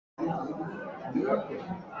All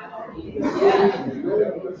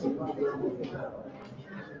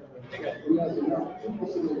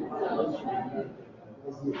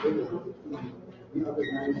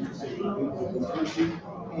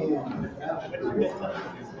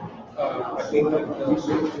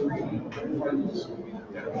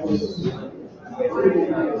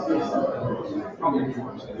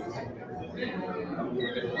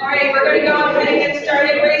right, we're going to go ahead and get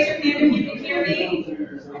started. Raise your hand if you can hear me.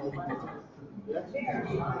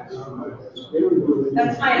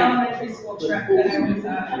 That's my elementary school trip that I was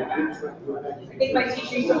I think my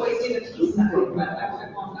teacher used to always do the peace sign, but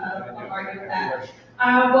I won't argue with that.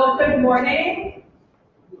 Well, good morning.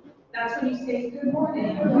 That's when you say good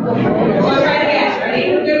morning. We'll try it again. Ready?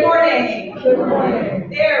 Good morning. Good morning.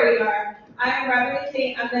 There we are. I'm Beverly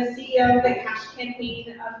Kate. I'm the CEO of the Cash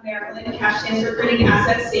Campaign of Maryland, Cash Stands for Creating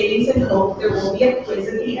Assets, Savings, and Hope. There will be a quiz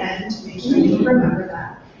at the end to make sure you remember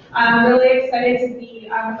that. I'm really excited to be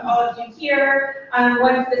with all of you here.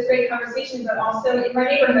 One for this great conversation, but also in my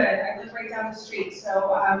neighborhood. I live right down the street, so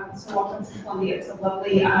welcome to Columbia. It's a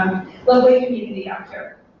lovely, lovely community out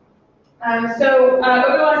here. Over the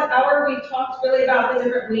last hour, we've talked really about the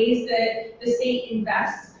different ways that the state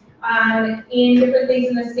invests in different things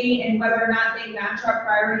in the state and whether or not they match our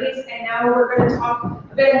priorities. And now we're going to talk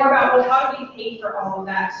a bit more about, well, how do we pay for all of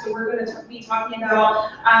that? So we're going to be talking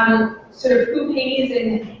about sort of who pays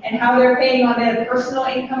and how they're paying on the personal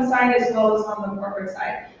income side as well as on the corporate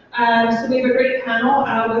side. So we have a great panel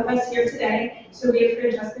with us here today. So we have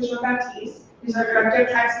Francesca Jean-Baptiste, who's our Director of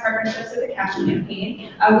Tax Partnerships at the Cash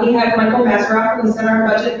Campaign. We have Michael Mazeroff from the Center on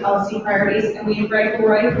Budget and Policy Priorities, and we have Greg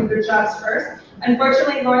Leroy from Good Jobs First.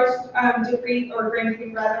 Unfortunately, Lawrence Dupree, or Graham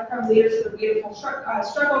Dupree rather, from Leaders of the Beautiful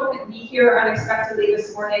Struggle couldn't be here unexpectedly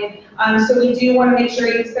this morning. So we do want to make sure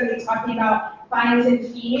he's going to be talking about fines and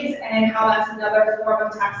fees and how that's another form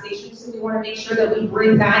of taxation. So we want to make sure that we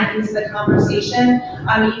bring that into the conversation,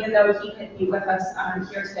 even though he couldn't be with us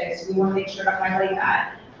here today. So we want to make sure to highlight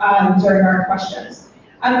that during our questions.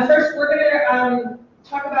 First, we're going to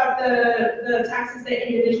talk about the taxes that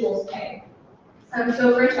individuals pay.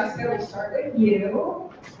 So Francesca, we'll start with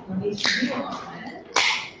you. Let me turn you on.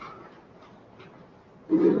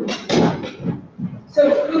 So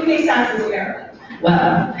who pays taxes in Maryland?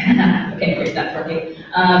 Well, okay, great, that's working.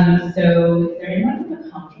 So is there anyone from the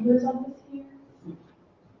comptroller's office here?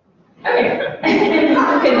 Okay,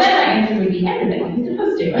 because then my answer would be everybody who's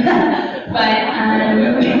supposed to.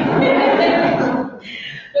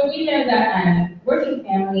 But we know that working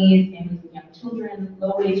families, families with young children,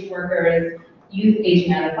 low-wage workers, youth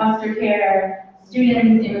aging out of foster care,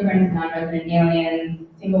 students, immigrants, non-resident aliens,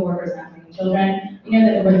 single workers not having children. We know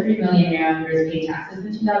that over 3 million Marylanders paid taxes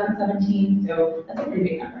in 2017, so that's a pretty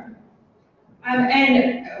big number.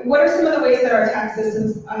 And what are some of the ways that our tax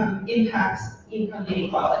systems impacts income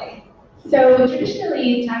inequality? So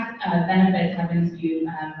traditionally, tax benefits have been skewed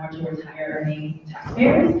more towards higher earning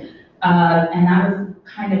taxpayers, and that was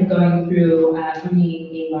kind of going through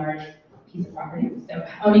owning a large piece of property, so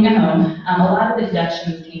owning a home. A lot of the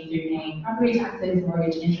deductions came through paying property taxes,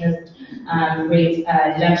 mortgage interest rate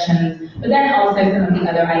deductions, but then also some of the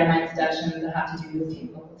other itemized deductions that have to do with state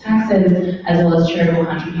and local taxes, as well as charitable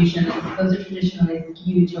contributions. Those are traditionally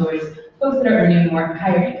skewed towards folks that are earning more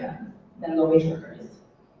higher income than low-wage workers.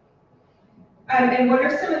 And what are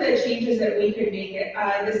some of the changes that we could make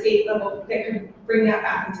at the state level that could bring that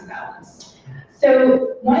back into balance?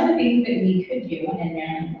 So one of the things that we could do, and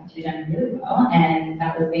Maryland has actually done really well, and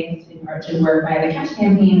that was thanks in part to work by the Cash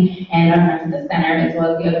Campaign and our friends at the center, as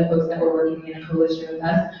well as the other folks that were working in a coalition with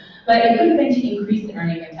us, but it could have been to increase the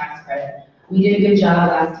earning of tax credit. We did a good job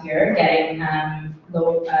last year getting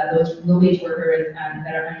low-wage workers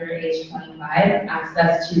that are under age 25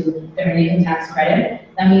 access to the earning income tax credit.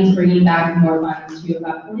 That means bringing back more funds to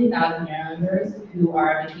about 40,000 Marylanders who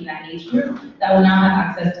are between that age group that will now have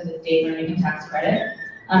access to the state earning income tax credit.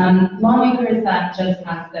 Lawmakers that just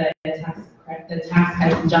passed the Tax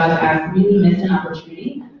Cuts and Jobs Act really missed an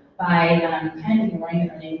opportunity by kind of ignoring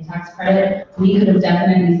the earning tax credit. We could have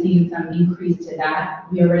definitely seen some increase to that.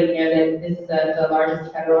 We already know that this is the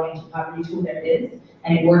largest federal anti-poverty tool there is,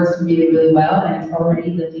 and it works really, really well, and it's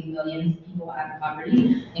already lifting millions of people out of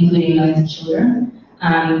poverty, including millions of children.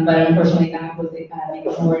 But unfortunately, that was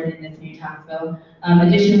ignored in this new tax bill.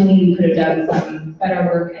 Additionally, we could have done some better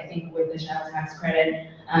work, I think, with the child tax credit.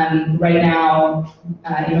 Right now,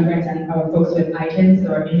 immigrants and folks with ITINs,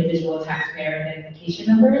 or individual taxpayer identification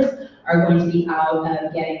numbers, are going to be out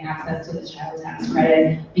of getting access to the child tax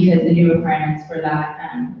credit because the new requirements for that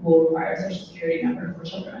will require a social security number for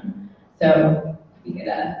children. So if we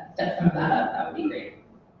could step some of that up, that would be great.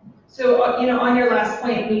 So, on your last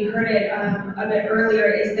point, we heard it a bit earlier,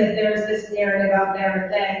 is that there's this narrative out there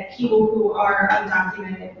that people who are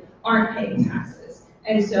undocumented aren't paying taxes.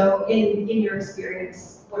 And so, in your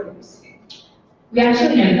experience, what are you seeing? We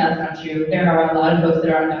actually know that that's not true. There are a lot of folks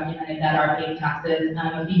that are undocumented that are paying taxes.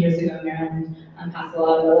 A few years ago, Maryland passed a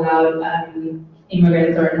law that allowed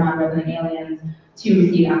immigrants or non-resident aliens to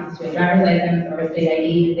receive access to a driver's license or a state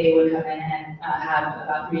ID. They would come in and have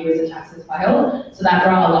about 3 years of taxes filed. So that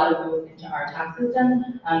brought a lot of folks into our tax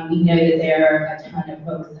system. We know that there are a ton of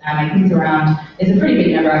folks. I think it's around, it's a pretty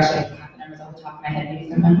big number actually. I don't have the numbers off the top of my head.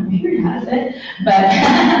 Maybe someone here has it.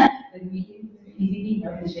 But easy, no,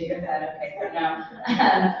 shake your head, okay, so no.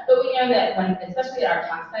 But we know that when, especially at our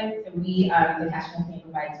tax sites, so we, the cash campaign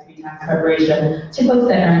provides free tax preparation to folks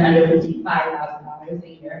that earn under $55,000 a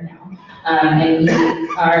year now. And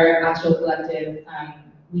our actual collective,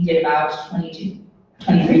 we did about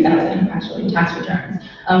 23,000 actually tax returns.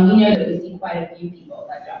 We know that we see quite a few people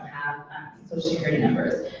that don't have social security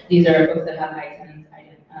numbers. These are folks that have ITINs,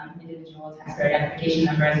 individual tax identification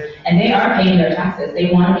numbers, and they are paying their taxes.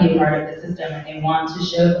 They want to be a part of the system, and they want to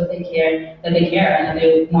show that they care, and that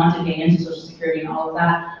they want to pay into social security and all of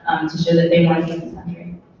that to show that they want to be in this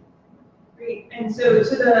country. Great. And so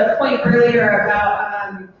to the point earlier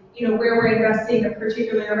about where we're investing,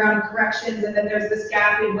 particularly around corrections, and that there's this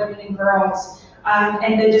gap in women and girls,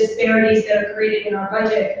 and the disparities that are created in our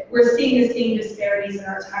budget, we're seeing the same disparities in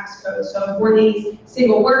our tax code. So for these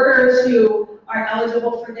single workers who are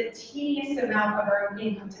eligible for the teeniest amount of our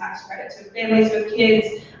income tax credit, so families with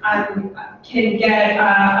kids can get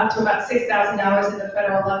up to about $6,000 at the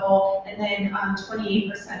federal level, and then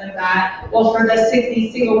 28% of that. Well, for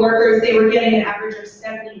these single workers, they were getting an average of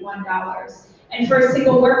 $71. And for a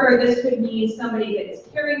single worker, this could mean somebody that is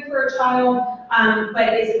caring for a child,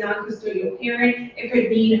 but is a non-custodial parent. It could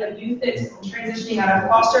mean a youth that's transitioning out of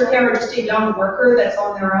foster care, or just a young worker that's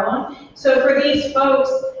on their own. So for these folks,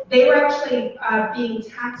 they were actually being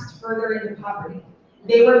taxed further into poverty.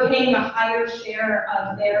 They were paying a higher share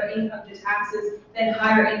of their income to taxes than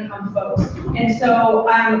higher income folks. And so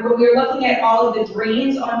when we're looking at all of the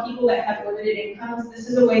drains on people that have limited incomes, this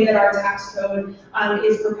is a way that our tax code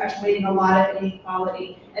is perpetuating a lot of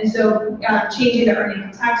inequality. And so changing the earned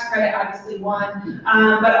income tax credit, obviously one,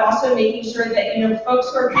 but also making sure that folks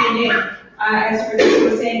who are paying in, as Christine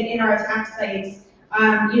was saying, in our tax sites,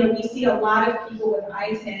 we see a lot of people with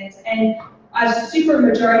ITINs, and a super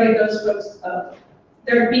majority of those folks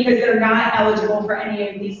because they're not eligible for any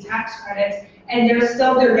of these tax credits, and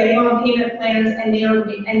they're getting on payment plans, and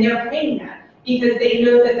they're paying that because they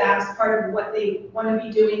know that that's part of what they want to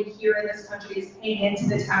be doing here in this country, is paying into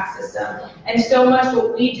the tax system. And so much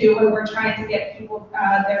what we do when we're trying to get people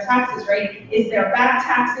their taxes right is their back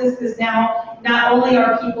taxes, because now not only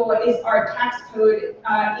is our tax code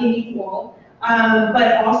unequal,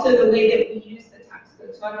 but also the way that we use the tax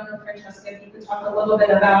code. So I don't know, Francesca, if you could talk a little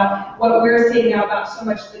bit about what we're seeing now about so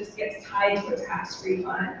much that gets tied to a tax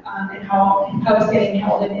refund, and how it's getting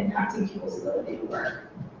held and impacting people's ability to work.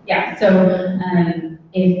 Yeah, so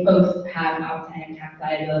if folks have outstanding tax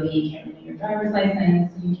liability, you can't renew your driver's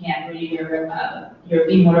license, you can't renew your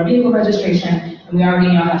motor vehicle registration, and we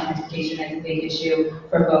already know how transportation is a big issue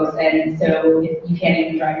for folks, and so if you can't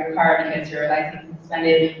even drive your car because your license is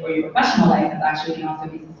suspended, or your professional license actually can also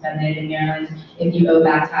be suspended in Maryland. If you owe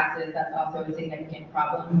back taxes, that's also a significant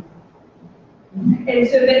problem. And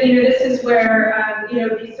so that, this is where,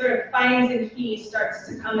 these sort of fines and fees starts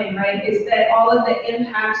to come in, right? Is that all of the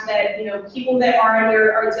impact that, people that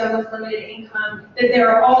are dealing with limited income, that there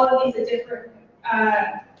are all of these different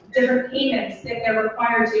payments that they're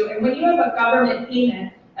required to. And when you have a government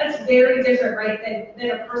payment, that's very different, right, than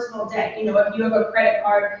a personal debt. If you have a credit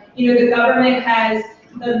card, the government has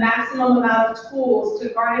the maximum amount of tools to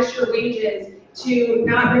garnish your wages, to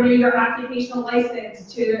not renew your occupational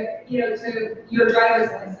license, to your driver's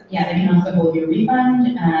license. Yeah, they can also hold your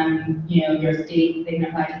refund. Your state, they can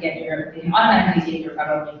apply to they can automatically take your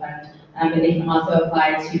federal refund, but they can also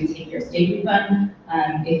apply to take your state refund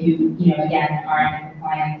if you, again, are in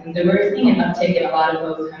compliance. And so we're seeing an uptick in a lot of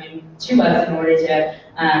folks coming to us in order to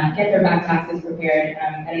get their back taxes prepared.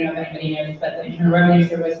 I don't know if anybody knows, but the Internal Revenue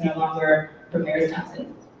Service no longer prepares taxes.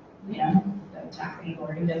 Taxing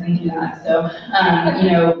authority doesn't do that. So,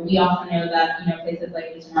 we also know that, places like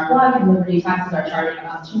H&R Block and Liberty Taxes are charging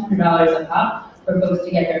about $200 a pop for folks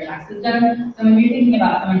to get their taxes done. So when you're thinking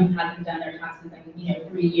about someone who hasn't done their taxes in,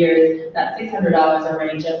 3 years, that's $600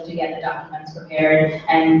 already just to get the documents prepared.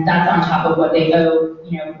 And that's on top of what they owe,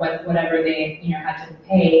 whatever they, had to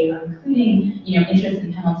pay, including, interest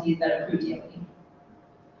and penalties that accrue daily.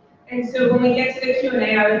 And so when we get to the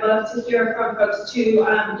Q&A, I would love to hear from folks too,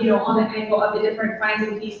 on the angle of the different fines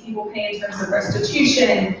and fees people pay in terms of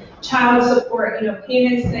restitution, child support,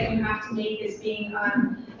 payments that you have to make as being,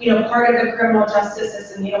 part of the criminal justice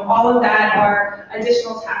system. All of that are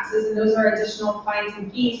additional taxes, and those are additional fines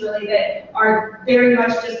and fees really that are very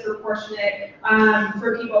much disproportionate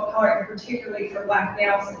for people of color, and particularly for Black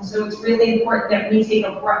males. And so it's really important that we take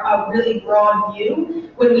a really broad view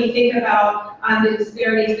when we think about the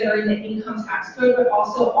disparities that are in the income tax code, but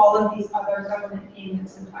also all of these other government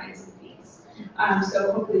payments and fines and fees.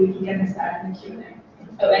 So hopefully we can get into that in the Q&A.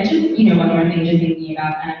 Oh, and just, one more thing, just thinking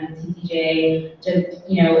about the TCJ, just,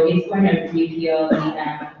 it's going to repeal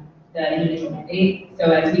the individual mandate. So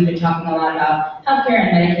as we've been talking a lot about healthcare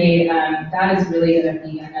and Medicaid, that is really going to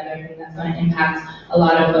be another thing that's going to impact a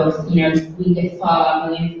lot of folks. We saw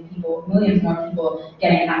millions more people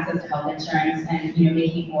getting access to health insurance and,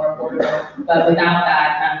 making it more affordable. But without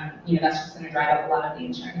that, that's just going to drive up a lot of the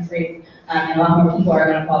insurance rates. And a lot more people are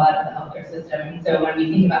going to fall out of the healthcare system. And so when we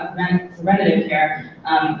think about preventative care,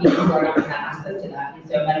 people are not going to have access to that. And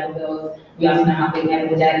so medical bills, we also know how big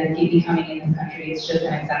medical debt is becoming in this country. It's just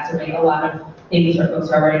going to exacerbate a lot of things for folks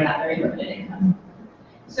who are already have very limited income.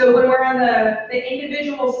 So when we're on the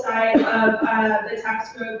individual side of the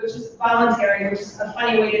tax code, which is voluntary, which is a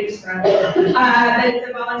funny way to describe it, that it's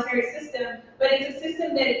a voluntary system, but it's a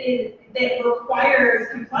system that requires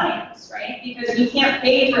compliance, right? Because you can't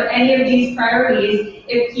pay for any of these priorities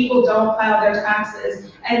if people don't file their taxes.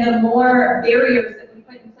 And the more barriers that we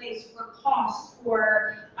put in place for cost,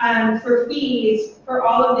 for fees, for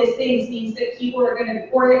all of these things means that people are going to,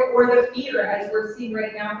 or the fear, as we're seeing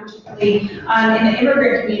right now, particularly in the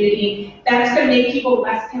immigrant community, that's going to make people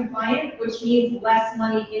less compliant, which means less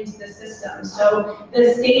money into the system. So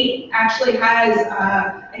the state actually has,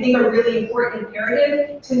 I think, a really important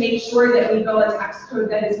imperative to make sure that we build a tax code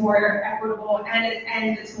that is more equitable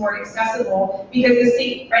and it's more accessible, because the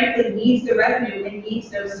state, frankly, needs the revenue and needs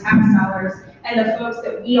those tax dollars. And the folks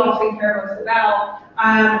that we often care most about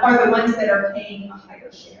are the ones that are paying a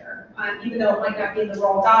higher share. Even though it might not be in the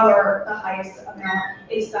raw dollar, the highest amount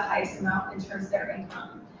is the highest amount in terms of their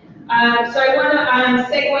income. So I want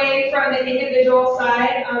to segue from the individual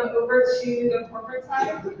side over to the corporate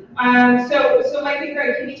side. So Mike and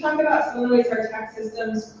Greg, can you talk about some of the ways our tax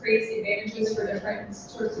systems creates advantages for different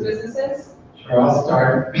sorts of businesses? Sure, I'll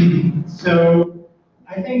start. So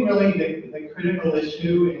I think really the critical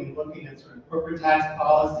issue in looking at sort of corporate tax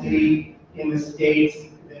policy in the states,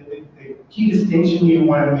 the key distinction you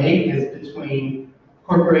want to make is between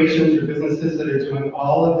corporations or businesses that are doing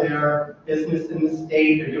all of their business in the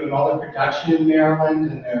state, they're doing all their production in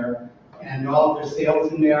Maryland and all of their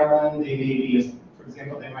sales in Maryland. They may be, for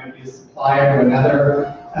example, they might be a supplier to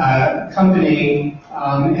another company,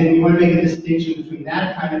 and you want to make a distinction between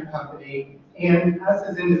that kind of company and us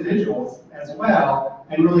as individuals as well,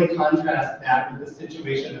 and really contrast that with the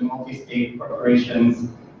situation that multi-state corporations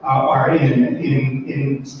are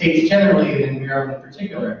in states generally and in Maryland in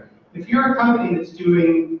particular. If you're a company that's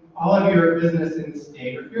doing all of your business in the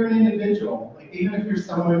state, or if you're an individual, like even if you're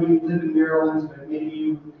someone who live in Maryland, but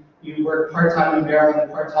maybe you work part-time in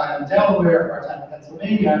Maryland, part-time in Delaware, part-time in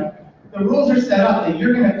Pennsylvania, the rules are set up that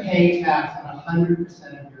you're going to pay tax on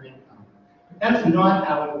 100% of your income. But that's not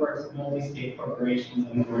how it works in multi-state corporations,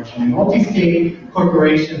 unfortunately. Multi-state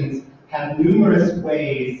corporations have numerous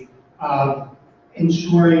ways of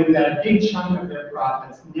ensuring that a big chunk of their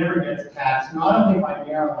profits never gets taxed, not only by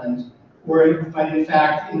Maryland, but in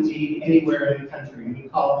fact, indeed, anywhere in the country. We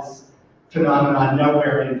call this phenomenon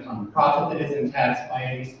nowhere income, profit that isn't taxed by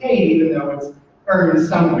any state, even though it's earned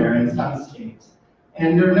somewhere in some states.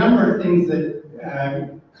 And there are a number of things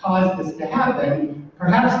that cause this to happen.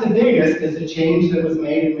 Perhaps the biggest is a change that was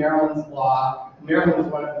made in Maryland's law. Maryland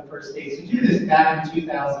was one of the first states to do this back in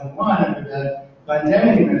 2001 under the Biden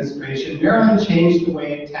administration. Maryland changed the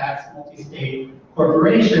way it taxed multi-state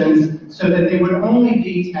corporations so that they would only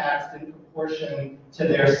be taxed in proportion to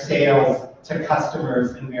their sales to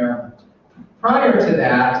customers in Maryland. Prior to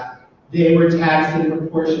that, they were taxed in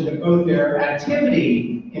proportion to both their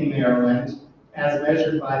activity in Maryland, as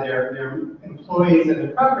measured by their employees and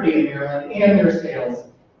their property in Maryland, and their sales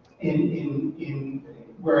in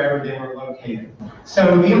wherever they were located.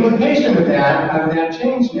 So the implication of that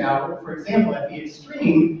change now, for example, at the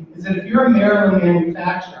extreme, is that if you're a Maryland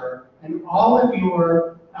manufacturer and all of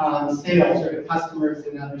your sales are to customers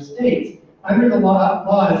in other states, under the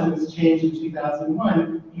law as it was changed in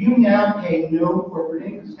 2001, you now pay no corporate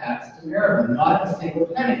income tax to Maryland, not a single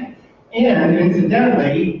penny. And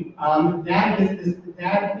incidentally, that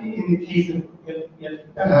in the case of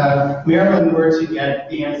if Maryland were to get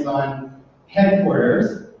the Amazon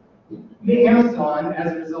headquarters, Amazon,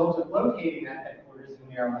 as a result of locating that headquarters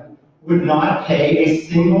in Maryland, would not pay a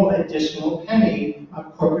single additional penny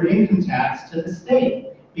of corporate income tax to the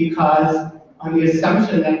state, because on the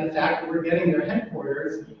assumption that the fact that we're getting their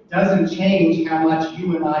headquarters doesn't change how much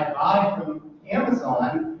you and I buy from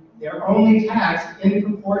Amazon, they're only taxed in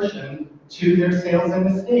proportion to their sales in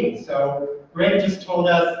the state. So Greg just told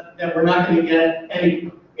us that we're not going to get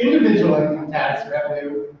any individual income tax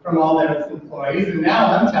revenue from all those employees, and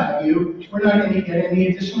now I'm telling you we're not going to get any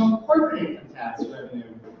additional corporate income tax revenue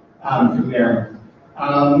from Maryland,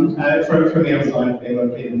 from Amazon if they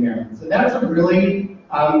locate in Maryland. So that's a really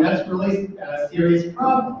serious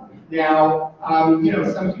problem. Now,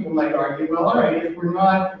 some people might argue, well, all right, if we're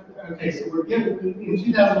not, okay, so in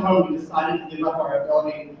 2001 we decided to give up our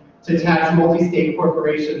ability to tax multi-state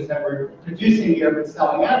corporations that were producing here but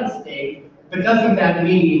selling out of state, but doesn't that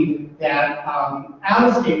mean that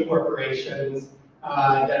out-of-state corporations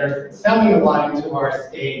that are selling a lot into our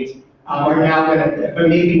state are now going to, but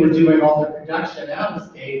maybe we're doing all the production out of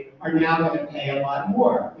state, are now going to pay a lot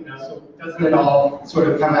more? So doesn't it all sort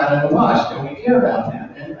of come out in the wash? Don't we care about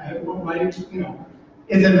that? And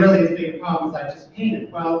is it really as big a problem as I just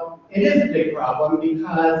painted? Well, it is a big problem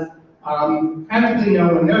because practically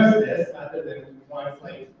no one knows this other than ones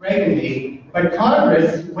like Greg and me, but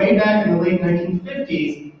Congress, way back in the late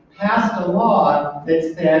 1950s, passed a law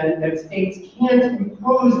that said that states can't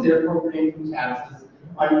impose their corporate income taxes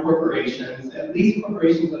on corporations, at least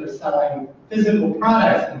corporations that are selling physical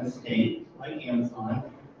products in the state, like Amazon,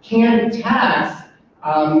 can't tax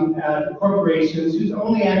corporations whose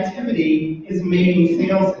only activity is making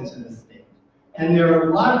sales into the state. And there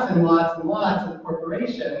are lots and lots and lots of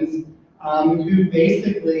corporations who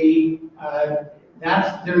basically,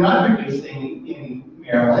 they're not producing in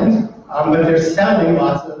Maryland, but they're selling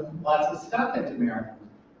lots of stuff into Maryland.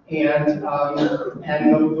 And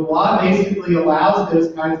the law basically allows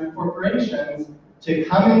those kinds of corporations to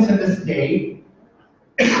come into the state,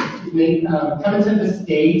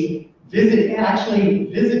 visit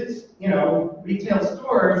retail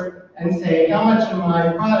stores and say, how much of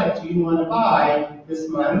my product do you want to buy this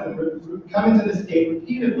month? And come into the state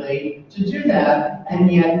repeatedly to do that,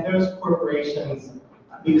 and yet those corporations,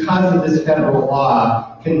 because of this federal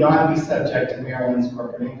law, cannot be subject to Maryland's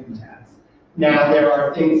corporate income tax. Now, there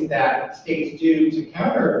are things that states do to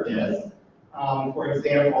counter this. For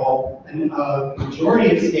example, a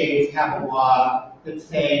majority of states have a law that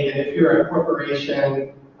say that if you're a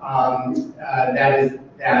corporation that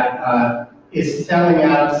is selling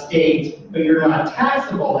out of state, but you're not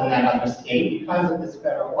taxable in that other state because of this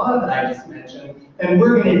federal law that I just mentioned, then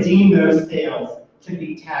we're going to deem those sales to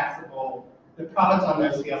be taxable, the profits on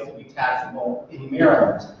those sales to be taxable in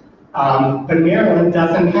Maryland. But Maryland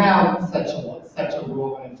doesn't have such a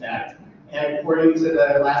rule in effect. And according to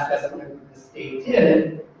the last estimate that the state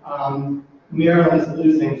did, Maryland is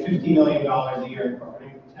losing $50 million a year in corporate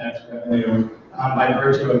income tax revenue by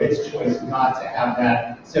virtue of its choice not to have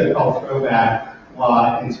that so-called throwback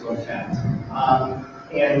law into effect.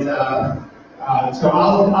 So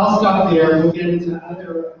I'll stop there. We'll get into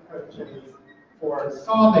other approaches for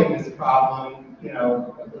solving this problem,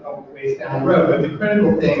 ways down the road. But the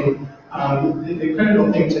critical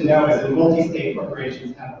thing to know is that multi-state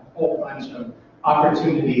corporations have a whole bunch of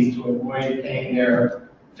opportunities to avoid paying their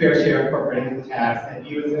fair share of corporate income tax, and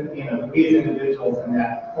we as individuals and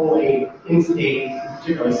that wholly in-state,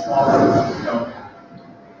 particularly small businesses don't have.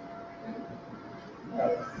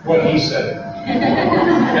 What he said.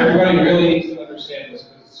 Everybody really needs to understand this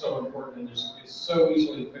because it's so important and it's so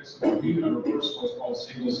easily fixable. We even reversed what's called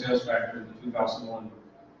single sales factor in the 2001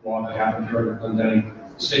 law that happened during the pandemic.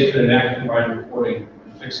 The state could enact combined reporting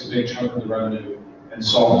and fix a big chunk of the revenue and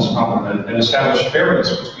solve this problem and establish fairness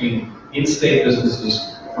between in-state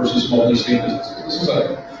businesses versus multi-state businesses. This is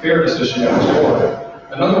a fairness issue at its core.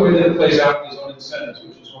 Another way that it plays out is on incentives,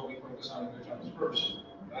 which is what we focus on in Good Jobs First.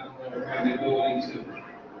 I don't know if we have the ability to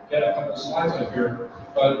get a couple of slides up here,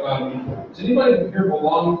 but does anybody here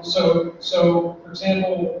belong? So for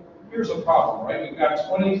example, here's a problem, right? We've got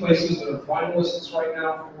 20 places that are finalists right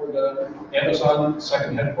now for the Amazon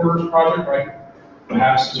second headquarters project, right?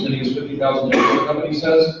 Perhaps as many as 50,000, the company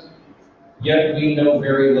says. Yet we know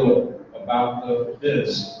very little about the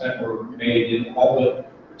bids that were made in all but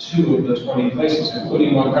 2 of the 20 places,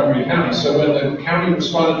 including Montgomery County. So when the county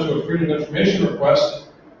responded to a Freedom of Information request,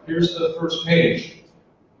 here's the first page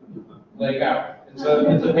laid out. It's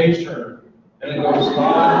a page turner, and it goes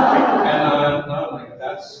on and on and on. Like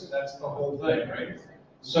that's the whole thing, right?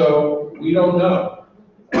 So we don't know.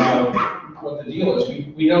 what the deal is.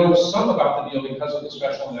 We know some about the deal because of the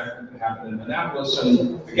special enactment that happened in Minneapolis,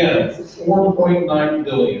 and again, 4.9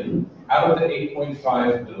 billion out of the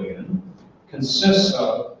 8.5 billion consists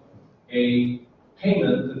of a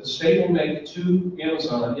payment that the state will make to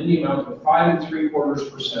Amazon in the amount of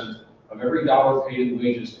 5.75% of every dollar paid in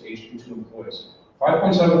wages to HQ2 employees.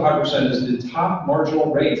 5.75% is the top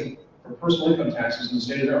marginal rate for personal income taxes in the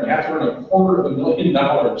state of Maryland. You have to earn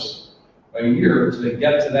 $250,000 a year to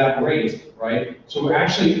get to that rate, right? So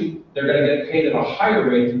actually, they're going to get paid at a higher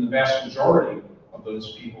rate than the vast majority of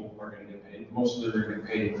those people are going to get paid. Most of them are going to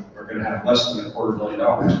get paid are going to have less than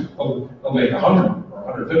 $250,000. They'll make 100 or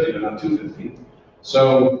 150, but not 250.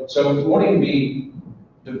 So it won't even be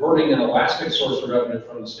diverting an elastic source of revenue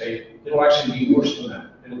from the state. It'll actually be worse than that.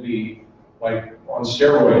 It'll be like on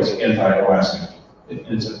steroids anti-elastic in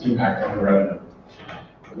its impact on the revenue.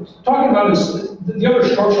 Talking about is the other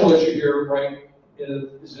structural issue here, right?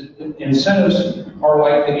 Is incentives are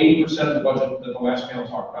like the 80% of the budget that the last panel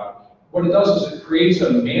talked about. What it does is it creates a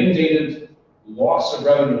mandated loss of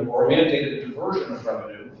revenue or a mandated diversion of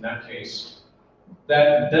revenue in that case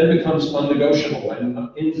that then becomes unnegotiable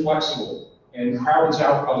and inflexible and crowds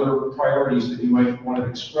out other priorities that you might want to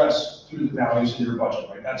express through the values in your budget,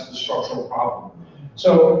 right? That's the structural problem.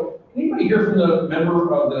 So anybody here from the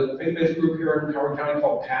member of the faith-based group here in Howard County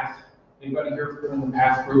called PATH? Anybody here from the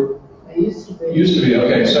PATH group? I used to be. Used to be,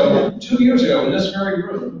 okay. So 2 years ago in this very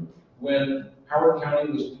room, when Howard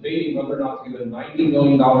County was debating whether or not to give a $90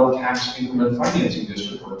 million tax increment financing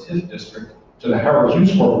district or TIF district to the Howard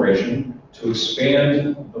Hughes Corporation to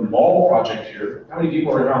expand the mall project here. How many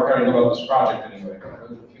people in Howard County know about this project anyway?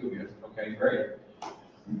 There's a few of you. Okay, great.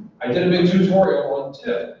 I did a big tutorial on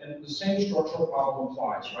TIF, and the same structural problem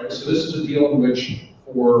applies, right? So this is a deal in which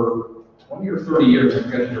for 20 or 30 years, I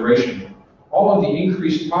forget the duration, all of the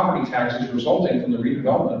increased property taxes resulting from the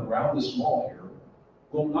redevelopment around this mall here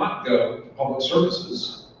will not go to public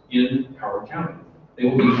services in Howard County. They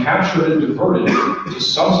will be captured and diverted to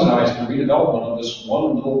subsidize the redevelopment of this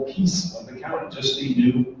one little piece of the county, just the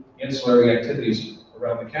new ancillary activities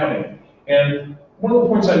around the county. And one of the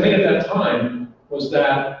points I made at that time was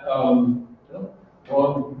that, I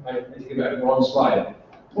need to get back to the wrong slide.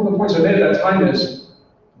 One of the points I made at that time is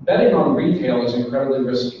betting on retail is incredibly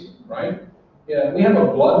risky, right? Yeah, we have a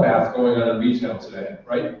bloodbath going on in retail today,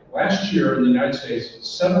 right? Last year in the United States,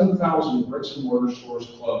 7,000 bricks and mortar stores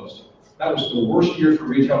closed. That was the worst year for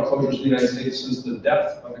retail closures in the United States since the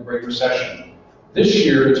depth of the Great Recession. This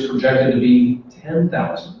year, it's projected to be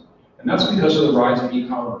 10,000. And that's because of the rise of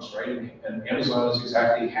e-commerce, right? And Amazon is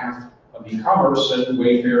exactly half of e-commerce, and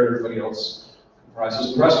Wayfair and everybody else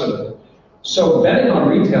comprises the rest of it. So betting on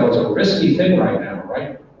retail is a risky thing right now,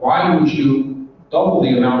 right? Why would you double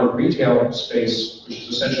the amount of retail space, which is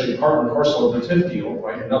essentially part and parcel of the TIF deal,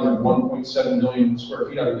 right? Another 1.7 million square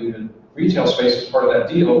feet, I believe, in retail space as part of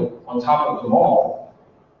that deal on top of the mall,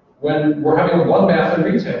 when we're having a bloodbath in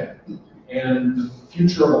retail. And the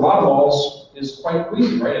future of a lot of malls is quite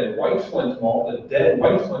queasy, right? And White Flint Mall, the dead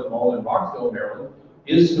White Flint Mall in Rockville, Maryland,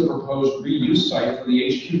 is the proposed reuse site for the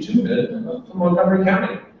HQ2 bid from Montgomery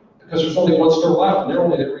County. Because there's only one store left, and they're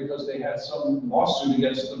only there because they had some lawsuit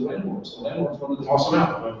against the landlords. The landlords wanted to toss them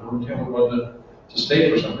out, but the retailer wanted to stay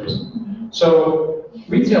for some reason. So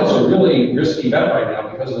retail is a really risky bet right now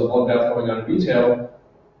because of the bloodbath going on in retail.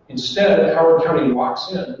 Instead, Howard County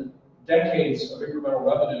locks in decades of incremental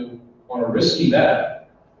revenue on a risky bet,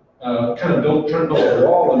 trying to build a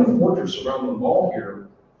wall and a fortress around the mall here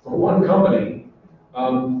for one company,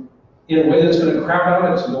 in a way that's going to crowd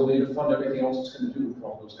out its ability to fund everything else it's going to do for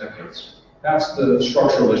all those decades. That's the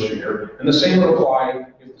structural issue here. And the same would apply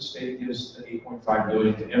if the state gives the $8.5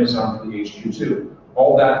 billion to Amazon for the HQ2.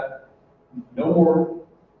 All that, no more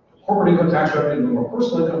corporate income tax revenue, no more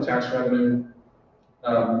personal income tax revenue.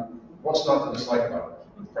 What's not to dislike about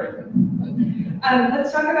it, frankly?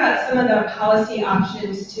 Let's talk about some of the policy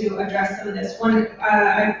options to address some of this.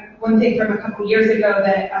 One thing from a couple years ago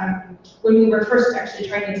that when we were first actually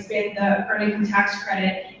trying to expand the earned income tax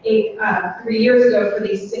credit 3 years ago for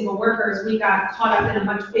these single workers, we got caught up in a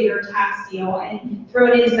much bigger tax deal, and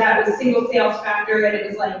thrown into that was single sales factor, and it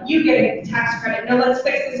was like, you get a tax credit, no, let's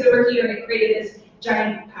fix this over here, and it created this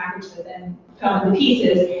giant package that then fell into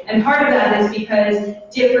pieces. And part of that is because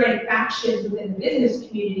different factions within the business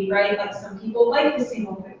community, right? Like some people like the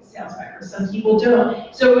single sales factor, some people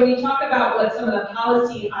don't. So when you talk about what some of the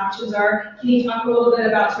policy options are, can you talk a little bit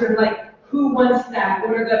about sort of like who wants that?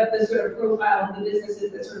 What are the sort of profile of the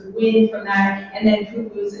businesses that sort of win from that, and then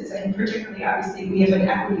who loses? And particularly, obviously, we have an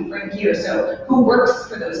equity front here, so who works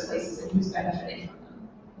for those places and who's benefiting from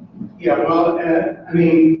them? Yeah, well, I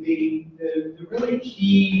mean, the really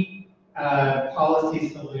key policy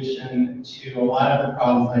solution to a lot of the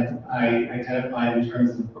problems I identified in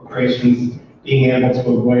terms of corporations being able to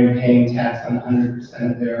avoid paying tax on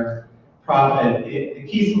 100% of their profit. The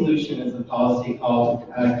key solution is a policy called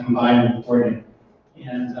combined reporting.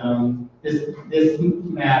 And this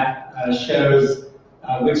map shows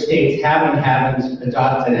which states have and haven't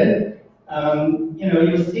adopted it.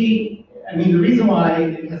 You'll see, I mean, the reason why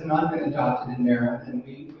it has not been adopted in Maryland, and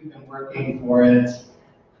we've been working for it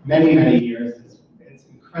for many, many years, it's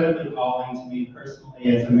incredibly appalling to me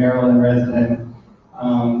personally as a Maryland resident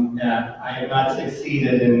that I have not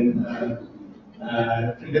succeeded in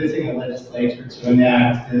convincing the legislature to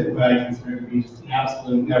enact what I consider to be just an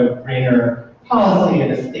absolute no-brainer policy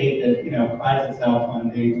in a state that, prides itself on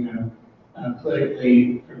being,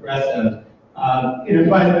 politically progressive.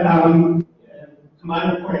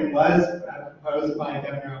 Combined reporting was proposed by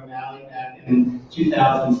Governor O'Malley back in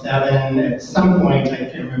 2007. At some point, I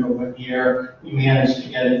can't remember what year, we managed to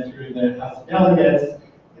get it through the House of Delegates.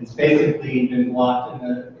 It's basically been blocked in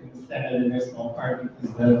the Senate in no small part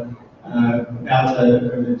because the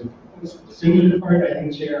soon to depart, I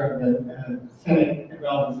think, chair of the Senate,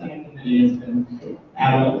 relevant Senate committee has been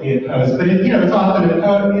adamantly opposed. But it's often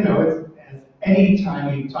opposed, as any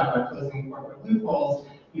time you talk about closing corporate loopholes,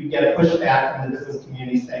 you get pushback from the business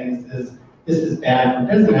community saying this is bad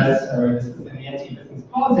for business or this is an anti-business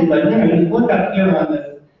policy. But you look up here on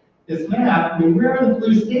this map, I mean, where are the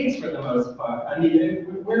blue states for the most part? I mean,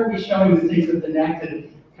 where are we showing the states that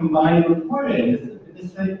enacted combined reporting?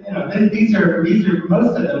 These are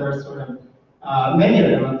most of them are sort of many of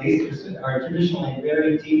them at least are traditionally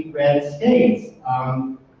very deep red states.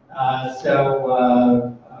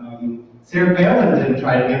 Sarah Palin didn't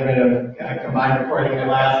try to get rid of combined reporting in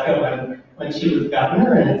Alaska when she was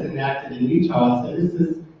governor, and it's enacted in Utah. So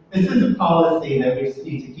this is a policy that we just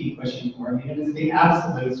need to keep pushing for. I mean, it is the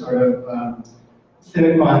absolute sort of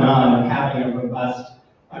sine qua non of having a robust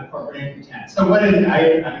corporate income tax. So what is it?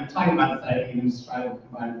 I'm talking about this, I didn't even describe what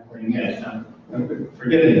combined reporting is.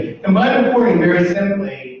 Forgive me. Combined reporting, very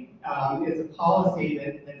simply, is a policy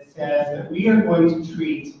that says that we are going to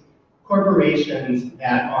treat corporations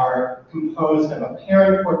that are composed of a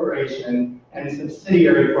parent corporation and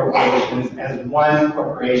subsidiary corporations as one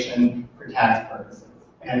corporation for tax purposes.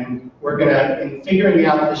 And we're going to, in figuring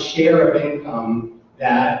out the share of income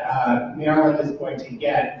that Maryland is going to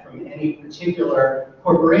get from any particular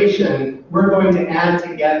corporation, we're going to add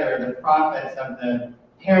together the profits of the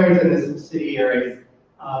parent and the subsidiaries,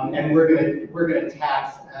 and we're going to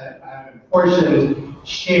tax a portioned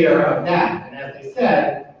share of that. And as I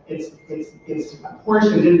said, it's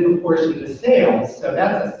apportioned in proportion to sales, so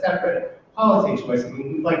that's a separate policy choice. I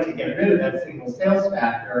mean, we'd like to get rid of that single sales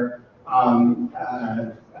factor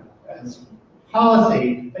as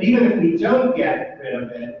policy, but even if we don't get rid of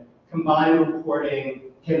it, combined reporting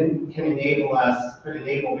could enable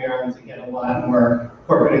Maryland to get a lot more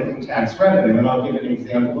corporate income tax revenue, and I'll give an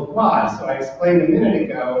example of why. So I explained a minute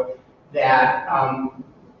ago that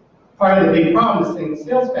part of the big problem with single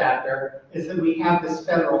sales factor is that we have this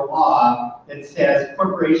federal law that says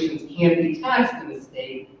corporations can't be taxed in the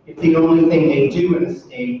state if the only thing they do in the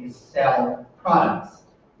state is sell products.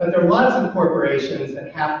 But there are lots of corporations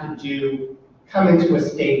that have to come into a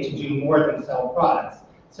state to do more than sell products.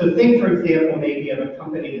 So think, for example, maybe of a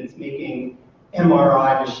company that's making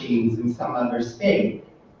MRI machines in some other state.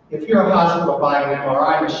 If you're a hospital buying an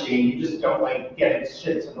MRI machine, you just don't get it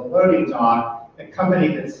shipped to the loading dock. The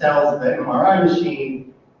company that sells the MRI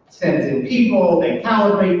machine sends in people, they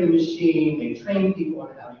calibrate the machine, they train people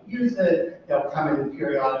on how to use it, they'll come in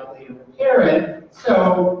periodically to repair it.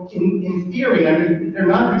 So in theory, I mean, they're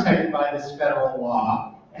not protected by this federal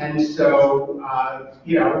law, and so,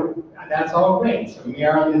 that's all great. So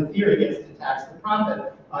Maryland, in theory, gets to tax the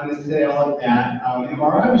profit on the sale of that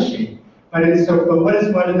MRI machine. But what does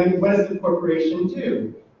the corporation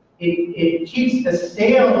do? It keeps the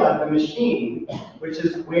sale of the machine, which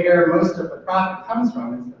is where most of the profit comes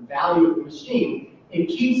from, is the value of the machine. It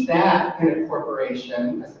keeps that in a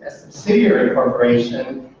corporation, a subsidiary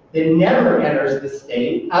corporation, that never enters the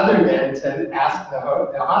state other than to ask the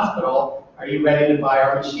hospital, are you ready to buy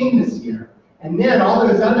our machine this year? And then all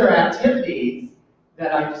those other activities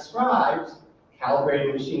that I described, calibrating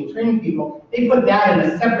the machine, training people, they put that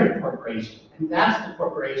in a separate corporation. And that's the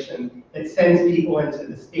corporation that sends people into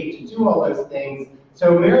the state to do all those things.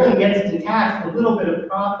 So Maryland gets to tax a little bit of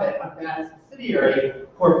profit of that subsidiary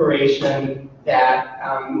corporation that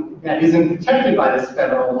isn't protected by this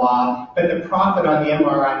federal law, but the profit on the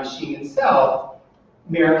MRI machine itself,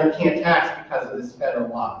 Maryland can't tax because of this federal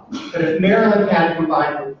law. But if Maryland had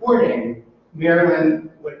combined reporting, Maryland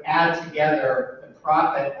would add together the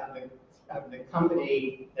profit of the the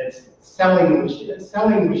company that's selling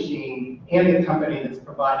the machine and the company that's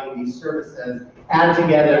providing these services add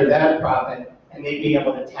together their profit, and they'd be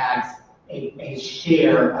able to tax a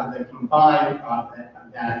share of the combined profit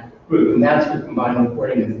of that group. And that's what combined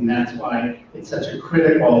reporting is, and that's why it's such a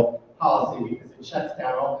critical policy, because it shuts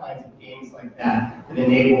down all kinds of games like that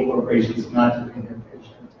enable corporations not to pay their fair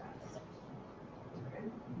share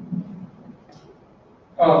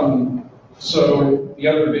tax. So the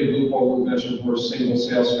other big loophole we mentioned was single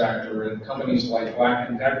sales factor, and companies like Black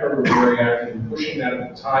 & Decker were very active in pushing that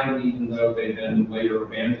at the time, even though they then later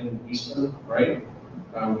abandoned Eastman, right?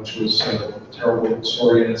 Which was a terrible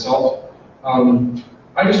story in itself.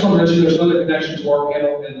 I just want to mention there's another connection to our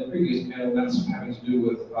panel and the previous panel, that's having to do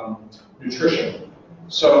with nutrition.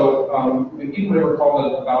 So if people may recall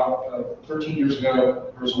that about 13 years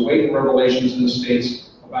ago, there was a wave of revelations in the States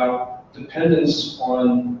about dependence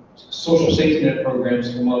on social safety net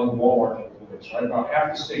programs among Walmart employees, right? About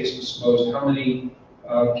half the states disclosed how many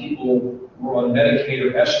people were on Medicaid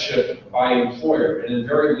or S-chip by employer, and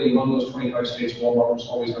invariably among those 25 states, Walmart was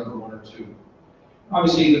always number 1 or 2.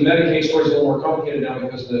 Obviously, the Medicaid story is a little more complicated now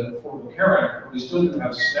because the Affordable Care Act, but we still didn't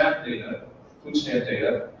have SNAP data, food stamp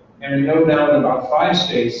data, and we know now in about 5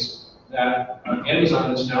 states that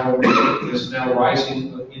Amazon is now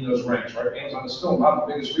rising in those ranks, right? Amazon is still not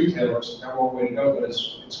the biggest retailer, so we have a long way to go, but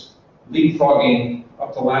it's leapfrogging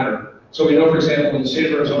up the ladder. So we know, for example, in the state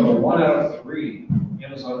of Arizona, 1 out of 3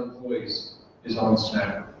 Amazon employees is on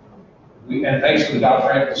SNAP. And thanks to the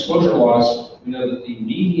Dodd-Frank disclosure laws, we know that the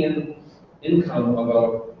median income of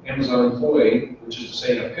an Amazon employee, which is to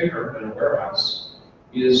say a picker in a warehouse,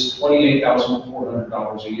 is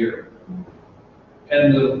 $28,400 a year.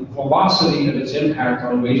 And the velocity of its impact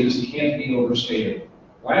on wages can't be overstated.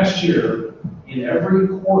 Last year, in every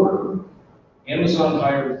quarter, Amazon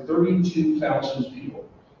hired 32,000 people.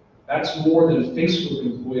 That's more than Facebook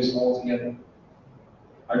employees altogether.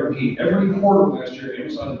 I repeat, every quarter last year,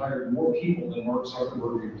 Amazon hired more people than Mark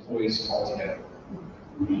Zuckerberg employees altogether.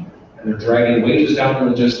 And they're dragging wages down in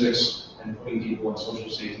logistics and putting people on social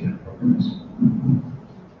safety net programs.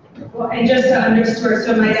 Well, and just to underscore,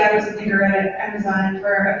 so my dad was a picker at Amazon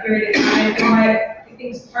for a period of time, and I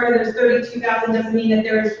think part of those 32,000 doesn't mean that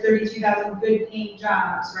there's 32,000 good paying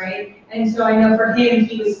jobs, right? And so I know for him,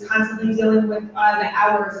 he was constantly dealing with the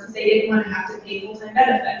hours because they didn't want to have to pay full-time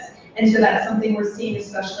benefits. And so that's something we're seeing,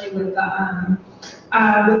 especially with the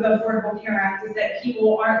Affordable Care Act, is that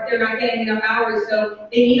they're not getting enough hours, so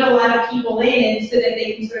they need a lot of people in so that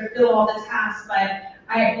they can sort of fill all the tasks. But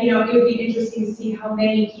it would be interesting to see how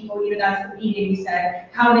many people, that's the meeting you said,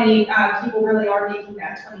 how many people really are making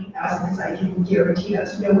that 20,000, because I can guarantee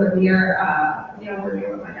that's nowhere near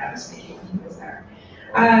what my dad was making when he was there.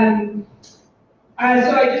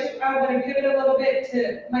 So I want to pivot a little bit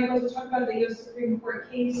to Michael to talk about the U.S. Supreme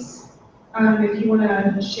Court case. If you want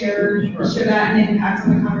to share that and impact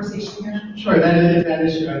on the conversation here. Sure, that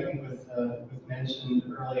issue I think was mentioned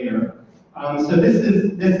earlier. So this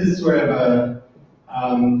is sort of a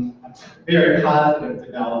very positive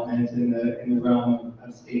development in the realm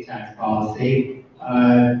of state tax policy.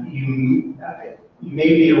 You may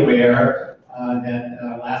be aware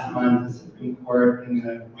that last month the Supreme Court in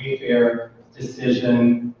the Wayfair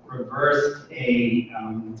decision reversed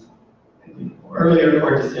earlier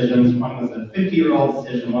court decisions. One was a 50-year-old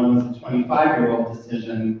decision, one was a 25-year-old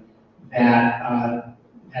decision that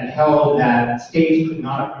held that states could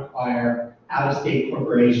not require out-of-state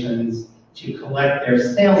corporations to collect their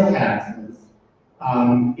sales taxes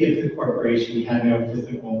if the corporation had no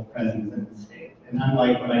physical presence in the state. And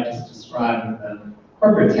unlike what I just described with the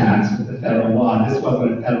corporate tax with the federal law, this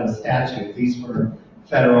wasn't a federal statute. These were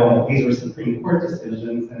Supreme Court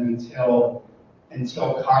decisions, and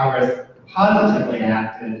until Congress positively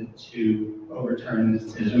acted to overturn the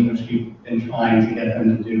decision, which we've been trying to get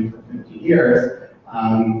them to do for 50 years,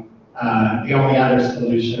 the only other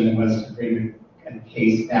solution was to bring a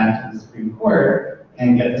case back to the Supreme Court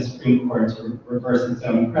and get the Supreme Court to reverse its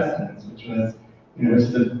own precedents, which was,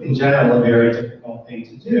 in general a very difficult thing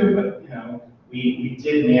to do, but we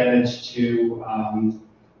did manage to,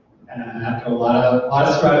 after a lot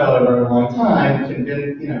of struggle over a long time,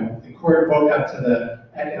 convince, the court woke up to the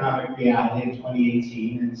economic reality in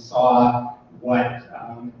 2018 and saw what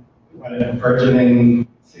a burgeoning,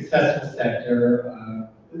 successful sector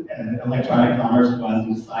electronic commerce was,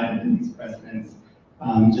 and decided that these precedents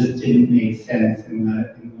just didn't make sense in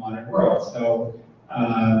the modern world. So,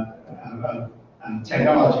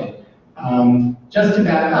 technology. Just to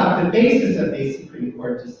back up, the basis of these Supreme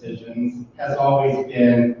Court decisions has always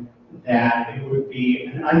been that it would have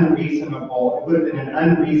been an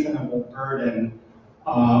unreasonable burden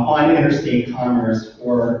on interstate commerce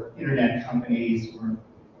for internet companies, or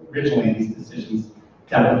originally these decisions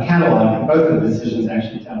dealt with catalog, and both of the decisions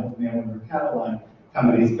actually dealt with mail order catalog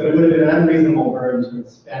companies, but it would have been an unreasonable burden to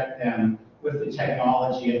expect them with the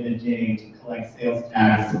technology of the day to collect sales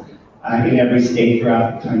tax in every state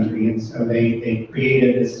throughout the country. And so they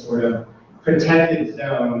created this sort of protected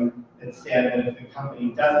zone that said that if the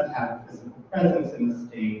company doesn't have a physical presence in the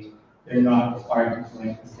state, they're not required to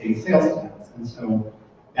collect the state sales tax. And so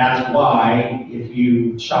that's why if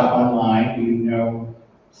you shop online, you know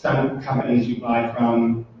some companies you buy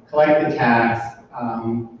from collect the tax,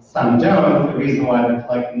 some don't. The reason why they're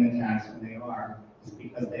collecting the tax when they are is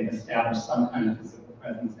because they've established some kind of physical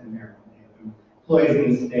presence in Maryland. They have employees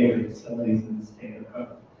in the state or facilities in the state or both.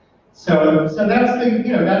 So that's the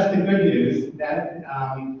good news. That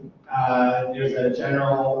there's a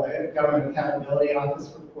general government accountability office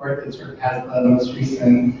report that sort of has the most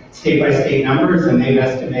recent state-by-state numbers, and they've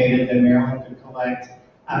estimated that Maryland could collect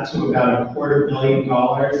up to about $250 million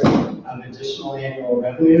of additional annual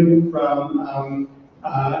revenue from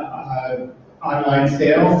online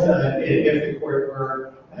sales if the court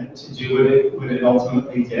were to do what it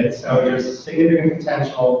ultimately did. So there's significant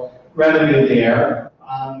potential revenue there.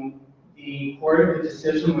 The court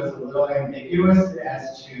decision was a little ambiguous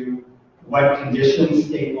as to what conditions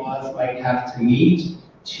state laws might have to meet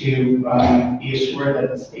to be assured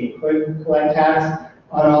that the state could collect tax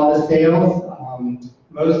on all the sales.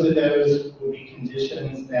 Most of those will be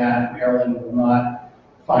conditions that Maryland will not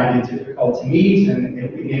find it difficult to meet, and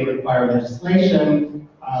it may require legislation.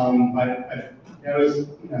 But those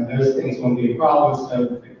things won't be a problem.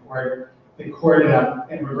 So the court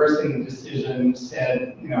in reversing the decision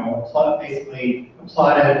said, basically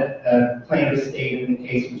applauded the plaintiff's state in the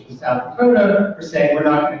case, which was South Dakota, for saying we're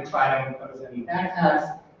not going to try to impose any back tax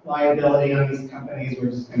liability on these companies.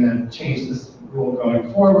 We're just going to change this rule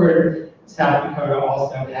going forward. South Dakota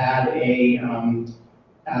also had a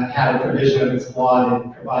provision of its law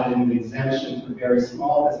that provided an exemption for very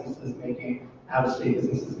small businesses out-of-state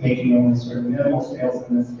businesses making only sort of minimal sales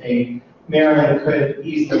in the state. Maryland could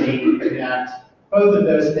easily enact both of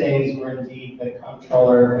those things, or indeed the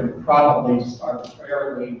comptroller could probably just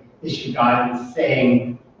arbitrarily issue guidance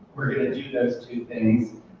saying we're going to do those two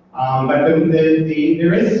things. But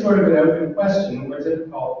there is sort of an open question, a more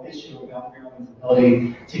difficult issue about Maryland's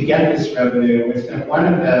ability to get this revenue. It's been one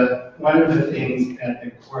of the things that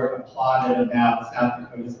the court applauded about South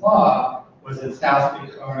Dakota's law was that South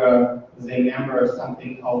Dakota was a member of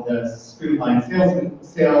something called the Streamlined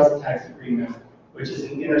Sales Tax Agreement, which is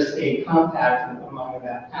an interstate compact among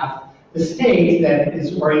about half the states that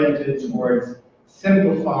is oriented towards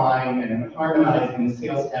simplifying and harmonizing the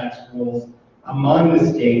sales tax rules among the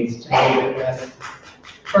states to make it less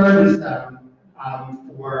burdensome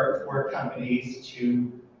for companies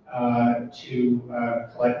to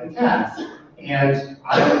collect the tax. And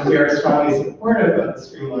I'm very strongly supportive of the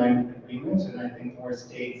Streamlined Agreement, and I think more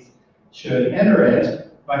states should enter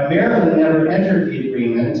it. But Maryland never entered the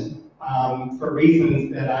agreement for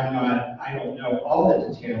reasons that I don't know all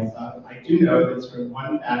the details of. I do know that sort of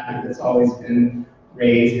one factor that's always been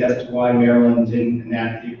raised as to why Maryland didn't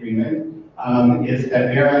enact the agreement is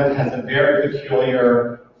that Maryland has a very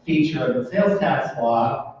peculiar feature of the sales tax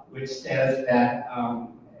law, which says that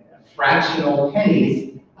fractional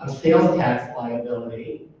pennies of sales tax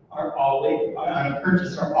liability are always, on a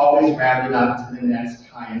purchase, are always rounded up to the next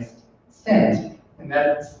highest cent. And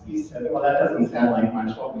that's, you said, well, that doesn't sound like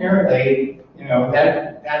much. Well, apparently,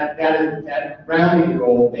 that rounding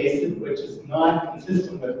rule, basically, which is not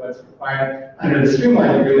consistent with what's required under the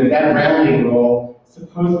Streamlined Agreement, that rounding rule,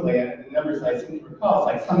 supposedly, and the numbers I seem to recall,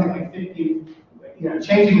 it's like something like 50,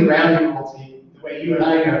 changing the rounding rule to the way you and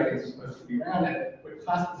I know things are supposed to be rounded would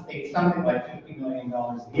cost the state something like $50 million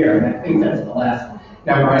a year, and I think that's the last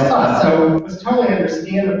number I saw. So it was totally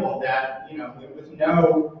understandable that, with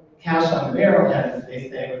no cash on the barrelhead, as they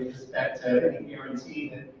say, with respect to any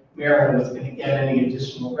guarantee that Maryland was going to get any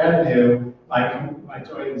additional revenue by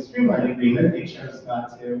joining the Streamlined Agreement, they chose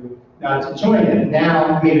not to join it. Now,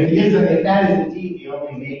 I mean, if that is indeed the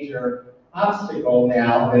only major obstacle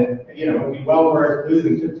now, that it would be well worth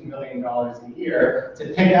losing $50 million a year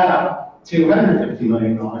to pick up $250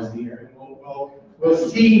 million a year. We'll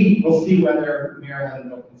see whether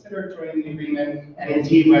Maryland will consider joining the agreement, and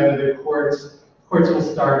indeed whether the courts will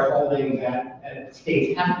start holding that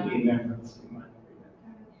states have to be a member of the Streamlined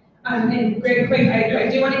Agreement. And very quick, I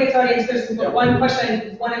do want to get to audience questions, but one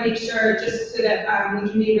question I want to make sure, just so that we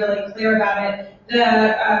can be really clear about it.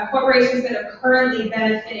 The corporations that are currently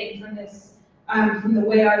benefiting from this, from the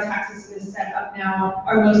way our tax system is set up now,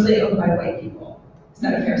 are mostly owned by white people. Is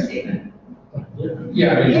that a fair statement?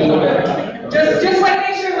 Yeah, I mean, if you look at. Just like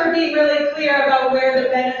make sure we're being really clear about where the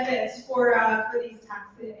benefits for these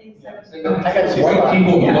tax incentives. White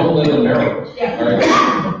people who don't live in Maryland. Yeah. Right?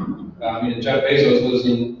 I mean, Jeff Bezos lives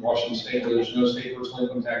in Washington State, where there's no state personal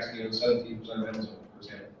income tax, and he owns 17% of Amazon, for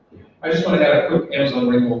example. I just want to add a quick Amazon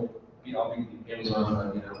wrinkle. I'll be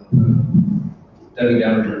Amazon, Debbie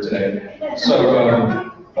Downer today. So,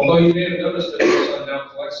 although you may have noticed that Amazon now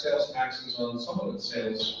collects sales taxes on some of its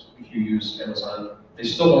sales, if you use Amazon, they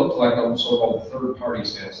still don't collect on so-called third-party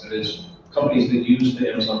sales. That is, companies that use the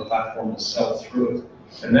Amazon platform to sell through it.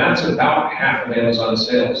 And that's about half of Amazon's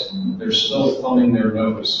sales. They're still thumbing their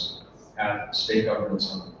nose at state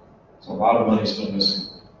governments on it. It's a lot of money still missing.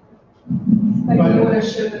 Like you want to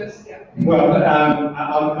show those, yeah. Well,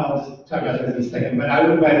 I'll just talk about this in a second, but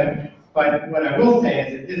what I will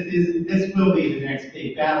say is that this will be the next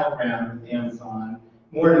big battleground with Amazon.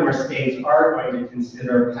 More and more states are going to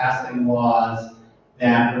consider passing laws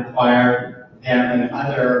that require them and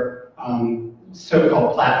other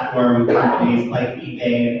so-called platform companies like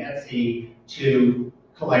eBay and Etsy to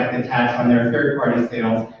collect the tax on their third-party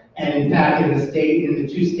sales. And in fact, in the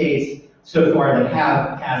two states so far that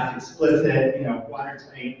have passed explicit,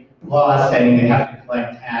 watertight laws saying they have to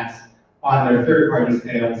collect tax on their third-party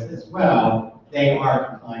sales as well, they are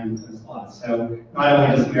complying with those laws. So not only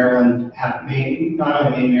may Maryland have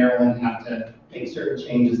to make certain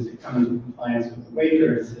changes to come into compliance with the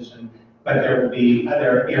waiver decision, but there will be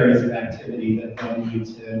other areas of activity that they'll need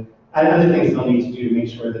to, other things they'll need to do to make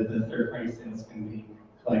sure that the third-party sales can be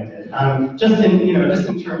collected. Just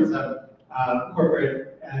in terms of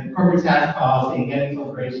corporate tax policy and getting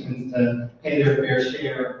corporations to pay their fair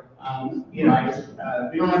share. We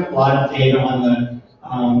don't have a lot of data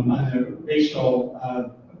on the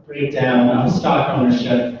racial breakdown of stock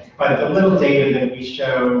ownership, but the little data that we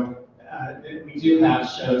show, that we do have,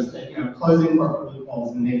 shows that closing corporate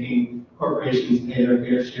loopholes and making corporations pay their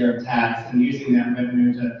fair share of tax and using that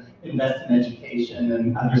revenue to invest in education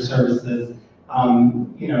and other services,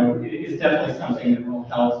 is definitely something that will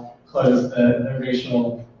help close the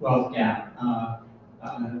racial wealth gap.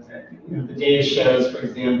 The data shows, for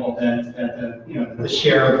example, that the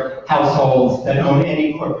share of households that own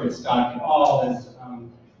any corporate stock at all is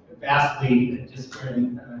vastly disparate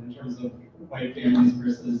in terms of white families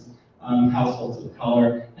versus households of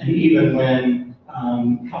color. And even when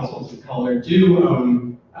households of color do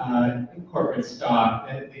own corporate stock,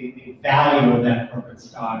 the value of that corporate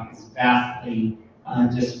stock is vastly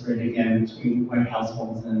disparate again between white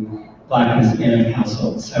households and Black and Hispanic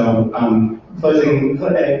households. So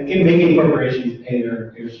making corporations pay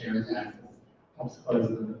their share of taxes helps close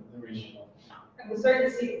the racial. And we're starting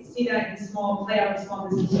to see that in play out in small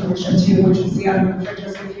business ownership too, which is the other one.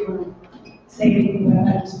 Just if you want to say anything about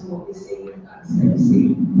that, just what we see in that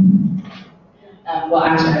well,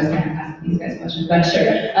 actually, I was going to ask these guys questions, but sure.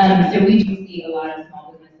 So we do see a lot of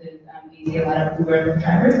small businesses. We see a lot of Uber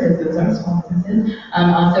drivers, because those are small businesses.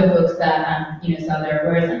 Also, folks that sell their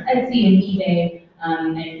wares on Etsy and eBay,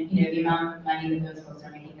 and the amount of money that those folks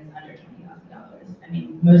are making is under $20,000. I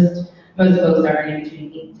mean, most folks are earning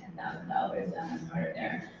between $8,000 and $10,000 as part of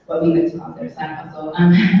what we would call their side hustle.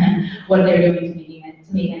 What they're doing to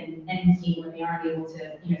make an end meet when they aren't able to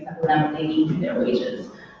supplement what they need through their wages.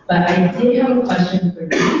 But I did have a question for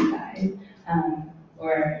you guys,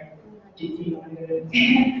 or do you want to go to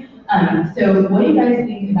so what do you guys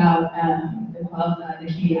think about the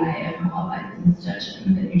QBI of qualified business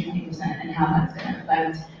deduction, the new 20%, and how that's going to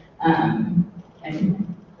affect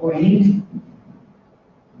or anything?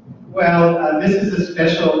 Well, this is a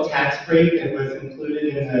special tax break that was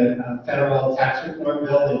included in the federal tax reform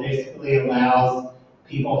bill that basically allows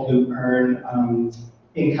people who earn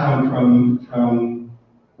income from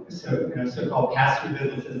so-called pass-through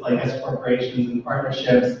businesses like S corporations and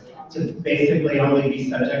partnerships to basically only be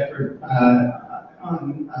subject for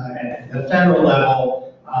at the federal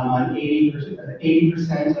level on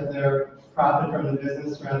 80% of their profit from the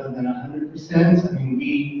business rather than 100%. I mean,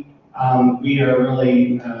 we are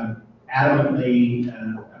really adamantly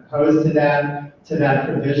opposed to that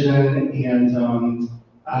provision, and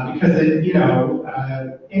because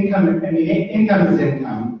income is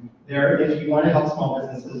income. If you want to help small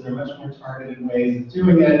businesses, there are much more targeted ways of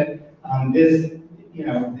doing it.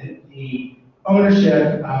 The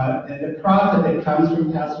ownership, the profit that comes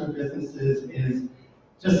from pass-through businesses is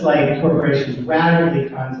just like corporations, radically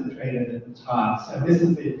concentrated at the top. So this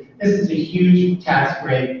is a huge tax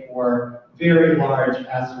break for very large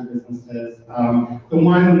pass-through businesses. The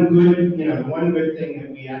one good thing that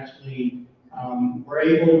we actually were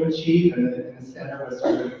able to achieve, and the center was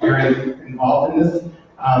sort of very involved in this,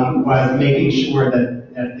 was making sure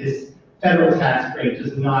that this federal tax credit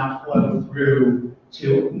does not flow through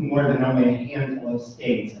to more than only a handful of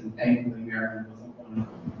states, and thankfully Maryland wasn't one of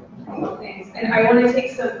them. Oh, thanks. And I want to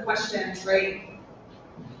take some questions, right?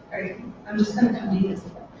 All right, I'm just going to copy this.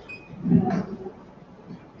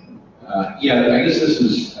 Yeah, I guess this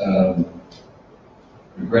is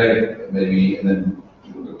Greg, maybe, and then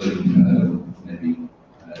maybe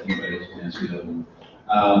anybody else can answer that one.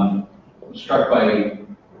 I'm struck by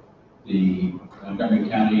the Montgomery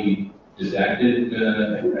County disacted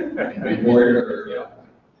report, or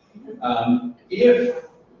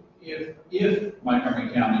if Montgomery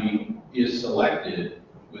County is selected,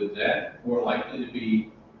 would that more likely to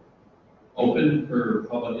be open for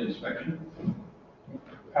public inspection?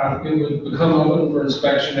 It would become open for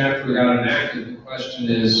inspection after it got enacted. The question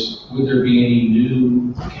is, would there be any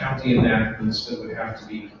new county enactments that would have to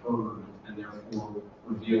be heard and therefore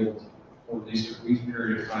revealed for at least a brief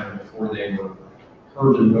period of time before they were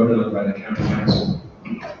heard and voted on by the county council?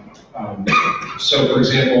 So, for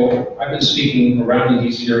example, I've been speaking around the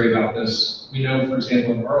DC area about this. We know, for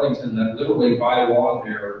example, in Arlington, that literally by law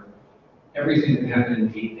there, everything can happen in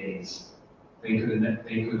 8 days. They could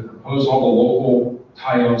propose all the local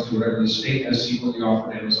tie-ons to whatever the state has secretly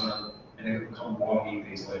offered Amazon, and it could become law 8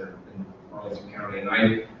 days later in Arlington County. And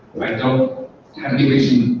I don't have any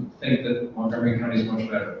reason to think that Montgomery County is much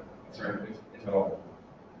better, if at all.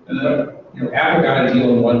 And then, Apple got a deal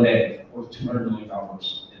in 1 day worth $200 million in Iowa,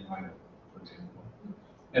 for example.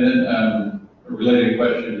 And then a related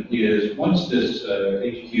question is, once this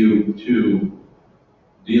HQ2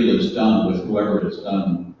 deal is done with whoever it's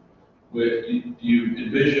done, do you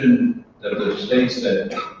envision that the states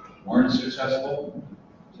that weren't successful,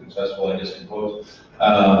 I guess in quotes,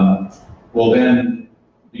 will then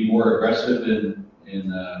be more aggressive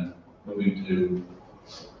in moving to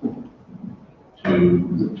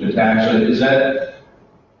tax?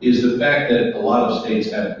 Is the fact that a lot of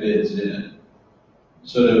states have bids in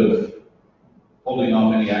sort of holding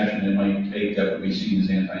off any action it might take that would be seen as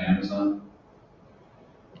anti-Amazon?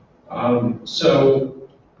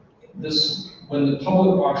 When the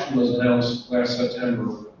public auction was announced last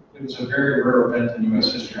September, it was a very rare event in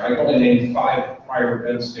U.S. history. I only named 5 prior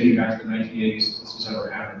events dating back to the 1980s that this has ever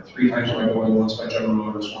happened. 3 times by Boeing, once by General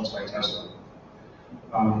Motors, once by Tesla.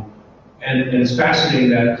 And it's fascinating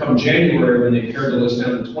that come January, when they pared the list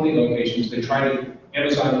down to 20 locations,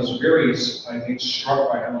 Amazon was very, I think, struck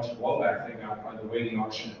by how much blowback they got by the way the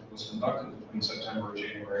auction was conducted between September and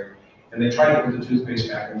January. And they tried to put the toothpaste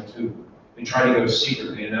back in the tube. They tried to go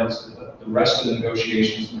secret. They announced that the rest of the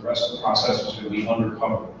negotiations and the rest of the process was going to be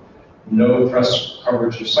undercover. No press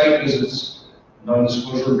coverage of site visits,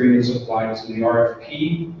 non-disclosure agreements applied to the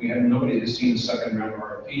RFP. We had nobody has seen the second round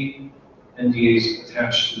RFP. NDAs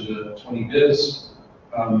attached to the 20 bids.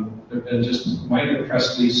 There have been just minor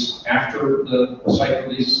press releases after the site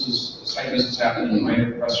visits happened, and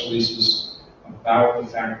minor press releases about the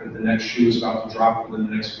fact that the next shoe is about to drop within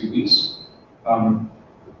the next few weeks.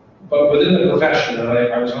 But within the profession, and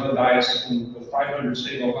I was on the dais with 500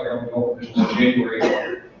 state and local government officials in January,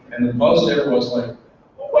 and the buzz there was like,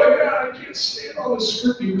 oh my God, I can't stand all this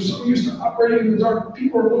scrutiny. We're so used to operating in the dark.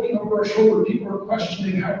 People are looking over our shoulder. People are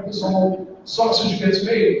questioning how this whole sausage gets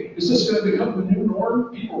made. Is this going to become the new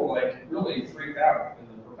norm? People were like really freaked out in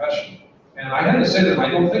the profession. And I had to say that I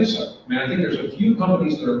don't think so. I mean, I think there's a few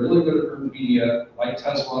companies that are really good at earned media, like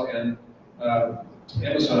Tesla and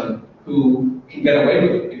Amazon, who can get away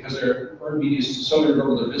with it because their earned media is so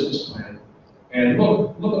integral to their business plan. And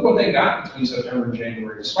look at what they got between September and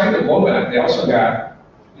January. Despite the blowback, they also got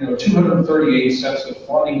 238 sets of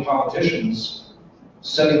fawning politicians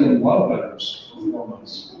sending them love letters for 4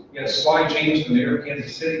 months. You had Sly James, the mayor of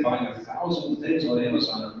Kansas City, buying 1,000 things on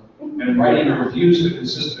Amazon and writing reviews that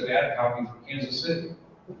consisted of ad copy for Kansas City.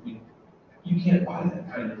 I mean, you can't buy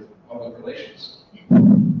that kind of public relations.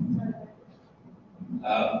 I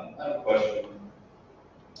have a question.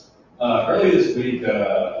 Earlier this week,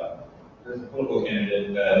 there's a political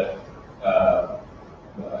candidate that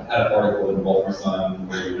had an article in the Baltimore Sun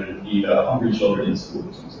where you're going to feed hungry children in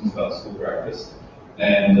schools. It's about school breakfast.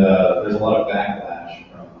 And there's a lot of backlash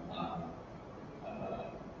from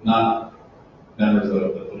not members of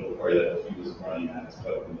the political party that he was running at,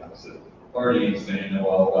 but from the opposite party, saying,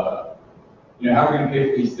 well, how are we going to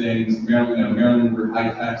pay for these things? Maryland, we're a high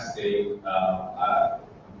tax state.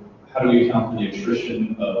 How do we account for the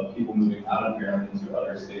attrition of people moving out of Maryland into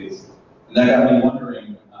other states? And that got me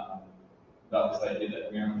wondering about this idea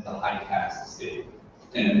that Maryland's a high tax state.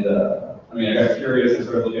 And I got curious and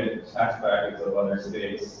started looking at tax brackets of other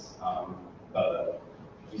states,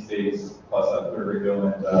 states plus Puerto Rico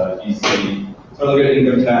and DC. So I look at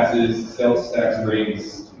income taxes, sales tax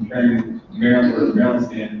rates, comparing Maryland, where Maryland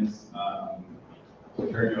stands,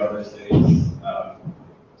 compared to other states,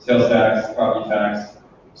 sales tax, property tax.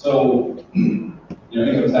 So,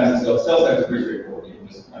 income tax and sales tax is pretty straightforward. You can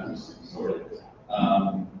just kind of sort it.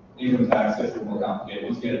 Income tax gets a little more complicated.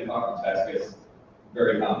 Once you get into property tax, gets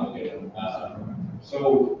very complicated.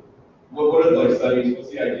 So, what are the studies? What's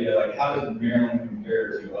the idea? Like, how does Maryland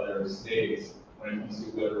compare to other states when it comes to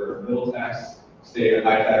whether a middle tax state, a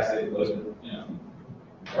high tax state,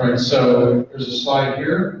 All right, so there's a slide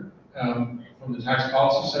here from the Tax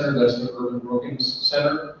Policy Center. That's the Urban Brookings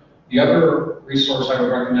Center. The other resource I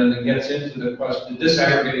would recommend that gets into the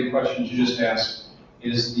disaggregated questions you just asked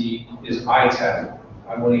is ITEP.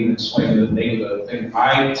 I won't even explain the name of the thing.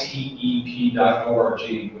 ITEP.org,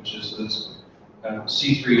 which is this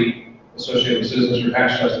C3 Associated with Citizens for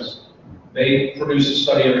Tax Justice. They produce a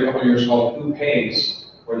study every couple of years called Who Pays,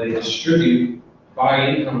 where they distribute by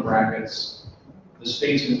income brackets the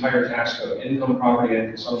state's entire tax code, income, property, and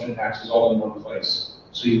consumption taxes all in one place.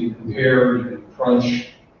 So you can compare, you can crunch,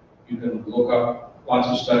 you can look up lots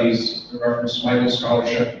of studies, reference Michael's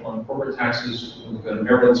scholarship on corporate taxes, you can look at a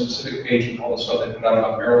Maryland specific page and all the stuff they put out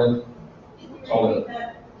about Maryland. It's all in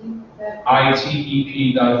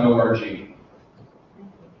ITEP.org.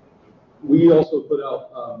 We also put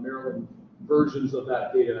out Maryland versions of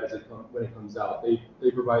that data when it comes out. They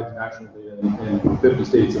provide national data in 50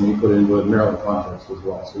 states, and we put it into a Maryland context as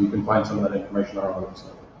well. So you can find some of that information on our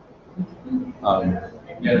website.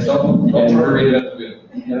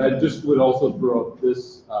 And I just would also throw up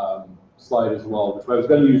this slide as well, which I was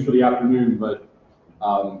going to use for the afternoon, but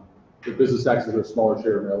the business taxes are a smaller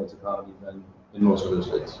share of Maryland's economy than in most other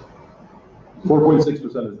states. 4.6% is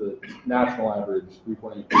the national average,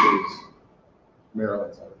 3.8% is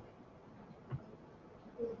Maryland's average.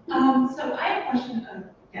 So I have a question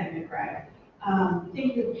again to Greg. Thank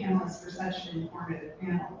you, panelists, for such an informative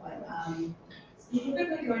panel. But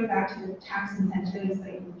specifically going back to the tax incentives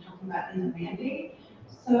that you were talking about in the mandate.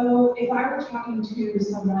 So if I were talking to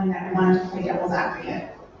someone that wanted to play devil's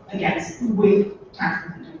advocate against with tax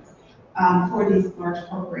incentives for these large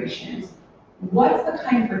corporations, what's the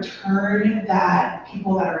kind of return that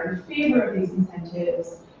people that are in favor of these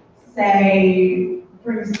incentives say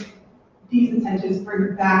brings these incentives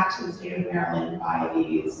bring back to the state of Maryland by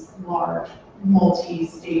these large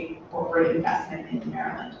multi-state corporate investment in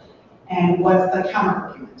Maryland? And what's the counter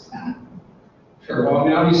argument to that? Sure. Well, I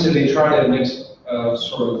mean, obviously they try to mix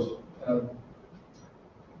sort of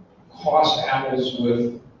cost apples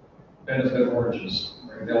with benefit oranges.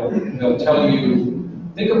 Right? They'll tell you,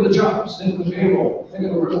 think of the jobs, think of the payroll, think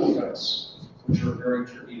of the ripple effects, which are very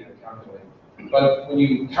tricky to calculate. But when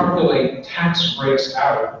you calculate tax breaks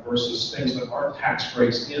out versus things that aren't tax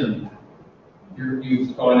breaks in,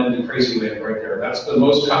 you've gone into crazy land right there. That's the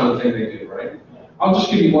most common thing they do, right? I'll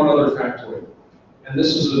just give you one other factoid. And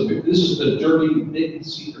this is the dirty big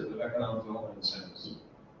secret of economic development incentives.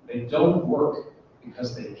 They don't work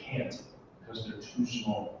because they can't, because they're too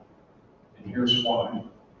small. And here's why.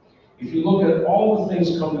 If you look at all the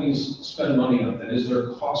things companies spend money on, that is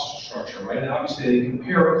their cost structure, right? And obviously they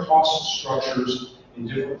compare cost structures in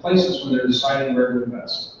different places when they're deciding where to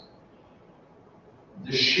invest.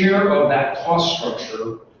 The share of that cost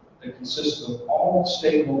structure that consists of all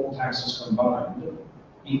state and local taxes combined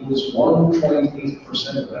equals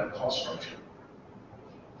 1.8% of that cost structure.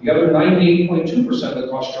 The other 98.2% of the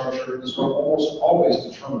cost structure is what almost always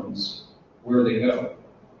determines where they go.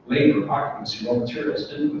 Labor, occupancy, raw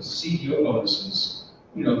materials, inputs, CEO bonuses.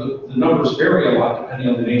 You know, the numbers vary a lot depending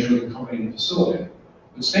on the nature of the company and the facility.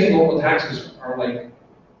 But state and local taxes are like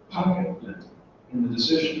pocket lint in the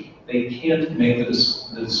decision. They can't make the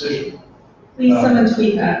decision. Please someone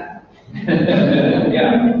tweet that.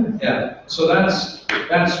 Yeah. So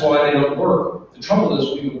that's why they don't work. The trouble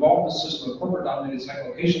is we've evolved a system, a corporate-dominated tax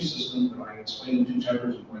location system that I explained in 2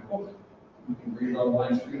 chapters of my book. You can read it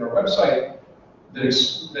online, read our website.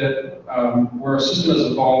 Where a system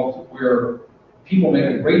has evolved where people make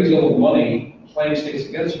a great deal of money playing states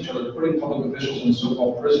against each other, putting public officials in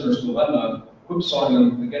so-called prisoners' dilemma, whipsawing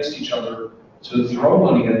them against each other to throw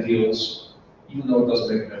money at deals, even though it doesn't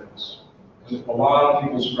make a difference. Because a lot of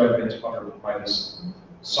people's bread gets buttered by this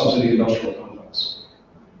subsidy industrial complex.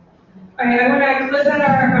 All right, I want to close out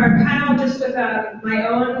our panel just with my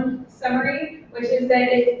own summary, which is that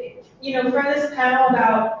from this panel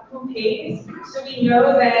about who pays, so we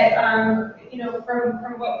know that,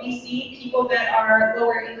 from what we see, people that are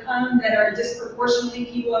lower income, that are disproportionately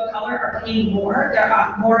people of color are paying more.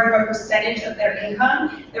 They're more of a percentage of their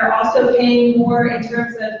income. They're also paying more in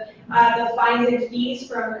terms of the fines and fees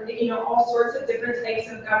from, all sorts of different types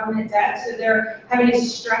of government debt. So they're having to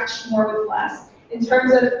stretch more with less. in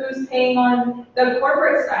terms of who's paying on the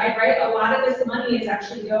corporate side, right? A lot of this money is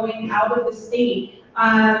actually going out of the state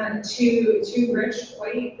to rich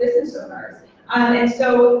white business owners. And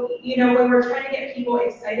so, you know, when we're trying to get people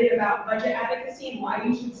excited about budget advocacy and why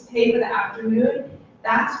you should stay for the afternoon,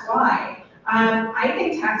 that's why. I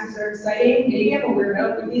think taxes are exciting. Maybe I'm a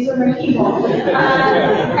weirdo, but these are my people.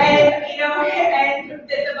 And, you know, and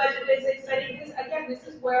the budget is exciting because, again, this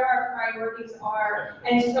is where our priorities are.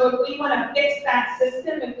 And so if we want to fix that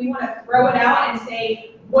system, if we want to throw it out and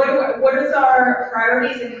say, what is our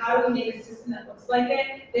priorities and how do we make a system that looks like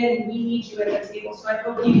it, then we need you at the table. So I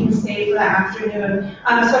hope you can stay for the afternoon.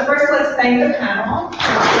 So first, let's thank the panel.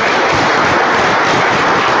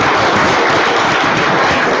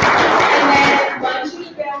 Lunch is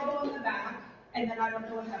available in the back, and then I don't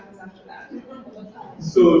know what happens after that.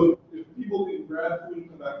 So if people can grab food and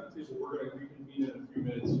come back to the table, we're going to reconvene in a few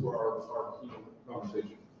minutes for our keynote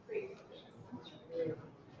conversation. Great.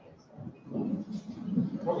 Thank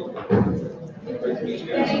you.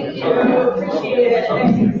 Thank you. Appreciate it.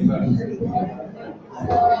 Thank you.